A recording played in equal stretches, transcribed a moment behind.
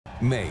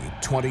May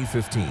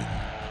 2015.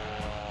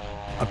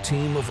 A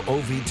team of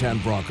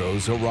OV-10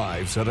 Broncos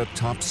arrives at a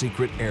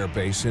top-secret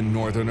airbase in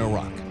northern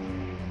Iraq.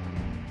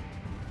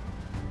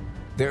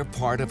 They're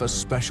part of a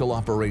special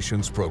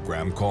operations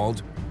program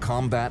called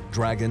Combat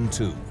Dragon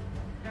 2.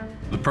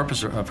 The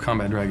purpose of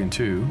Combat Dragon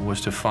 2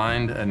 was to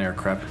find an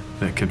aircraft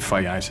that could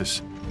fight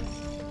ISIS.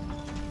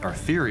 Our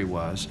theory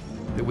was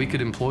that we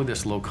could employ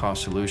this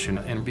low-cost solution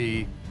and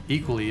be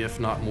equally, if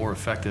not more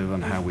effective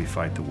on how we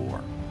fight the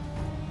war.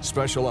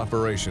 Special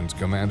operations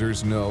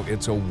commanders know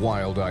it's a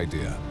wild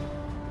idea.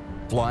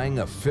 Flying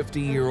a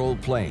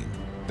 50-year-old plane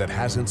that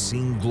hasn't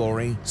seen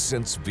glory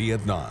since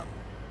Vietnam.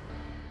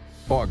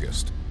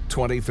 August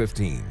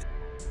 2015.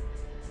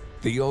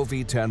 The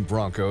OV-10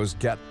 Broncos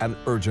get an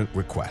urgent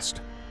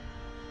request.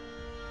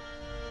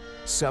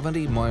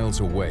 70 miles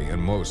away in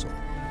Mosul,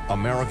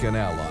 American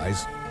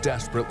allies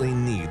desperately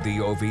need the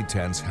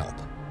OV-10's help.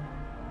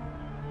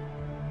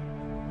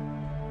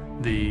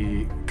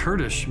 The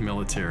Kurdish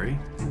military,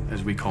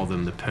 as we call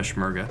them, the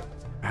Peshmerga,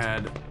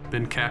 had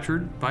been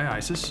captured by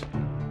ISIS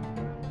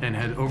and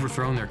had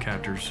overthrown their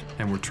captors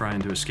and were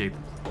trying to escape.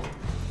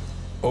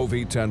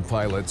 OV-10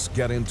 pilots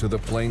get into the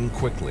plane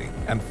quickly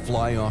and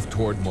fly off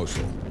toward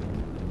Mosul.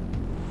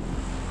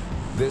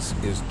 This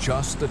is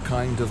just the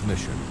kind of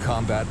mission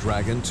Combat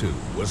Dragon 2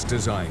 was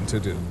designed to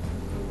do.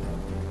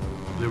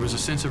 There was a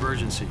sense of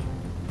urgency.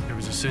 There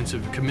was a sense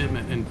of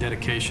commitment and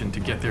dedication to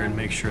get there and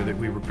make sure that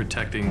we were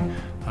protecting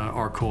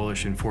our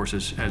coalition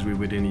forces as we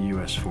would any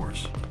U.S.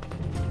 force.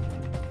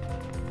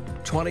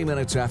 20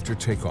 minutes after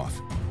takeoff,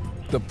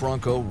 the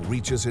Bronco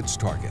reaches its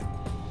target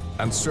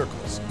and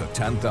circles the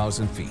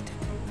 10,000 feet.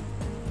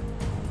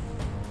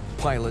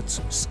 Pilots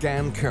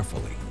scan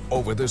carefully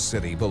over the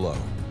city below.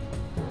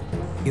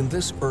 In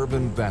this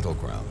urban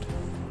battleground,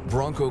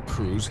 Bronco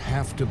crews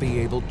have to be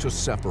able to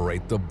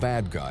separate the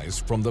bad guys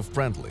from the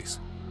friendlies,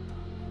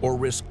 or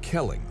risk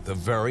killing the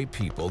very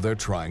people they're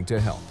trying to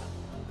help.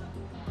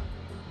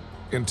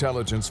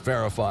 Intelligence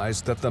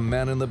verifies that the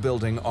men in the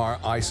building are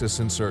ISIS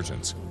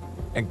insurgents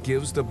and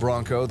gives the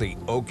Bronco the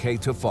okay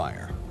to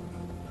fire.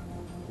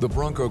 The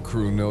Bronco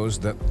crew knows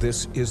that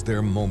this is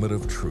their moment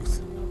of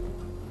truth.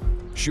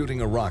 Shooting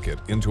a rocket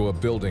into a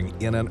building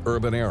in an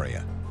urban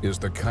area is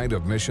the kind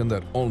of mission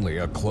that only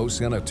a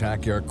close-in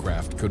attack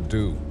aircraft could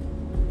do.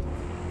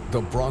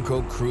 The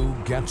Bronco crew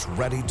gets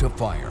ready to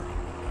fire.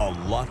 A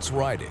lot's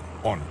riding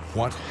on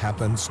what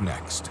happens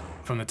next.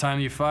 From the time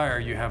you fire,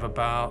 you have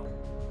about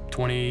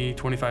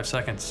 25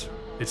 seconds.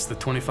 It's the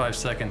 25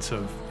 seconds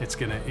of it's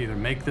gonna either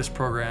make this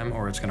program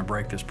or it's gonna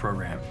break this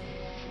program.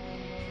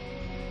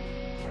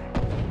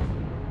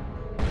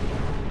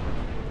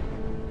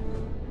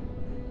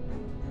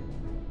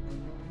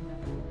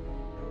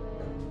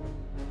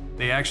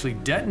 They actually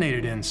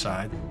detonated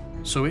inside,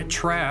 so it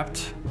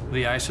trapped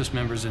the ISIS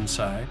members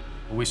inside.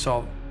 We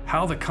saw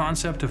how the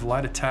concept of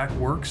light attack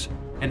works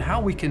and how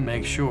we can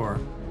make sure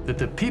that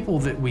the people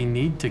that we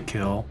need to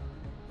kill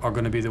are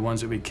going to be the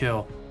ones that we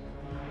kill.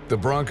 The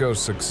Bronco's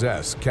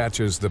success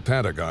catches the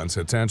Pentagon's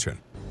attention.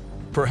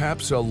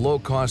 Perhaps a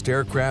low-cost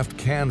aircraft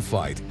can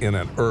fight in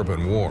an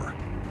urban war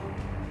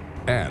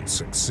and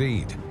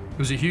succeed. It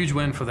was a huge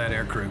win for that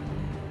aircrew.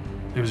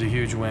 It was a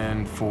huge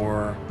win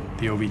for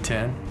the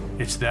OV-10.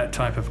 It's that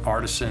type of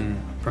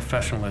artisan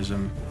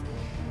professionalism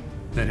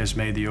that has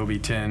made the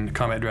OV-10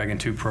 Combat Dragon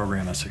 2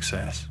 program a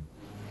success.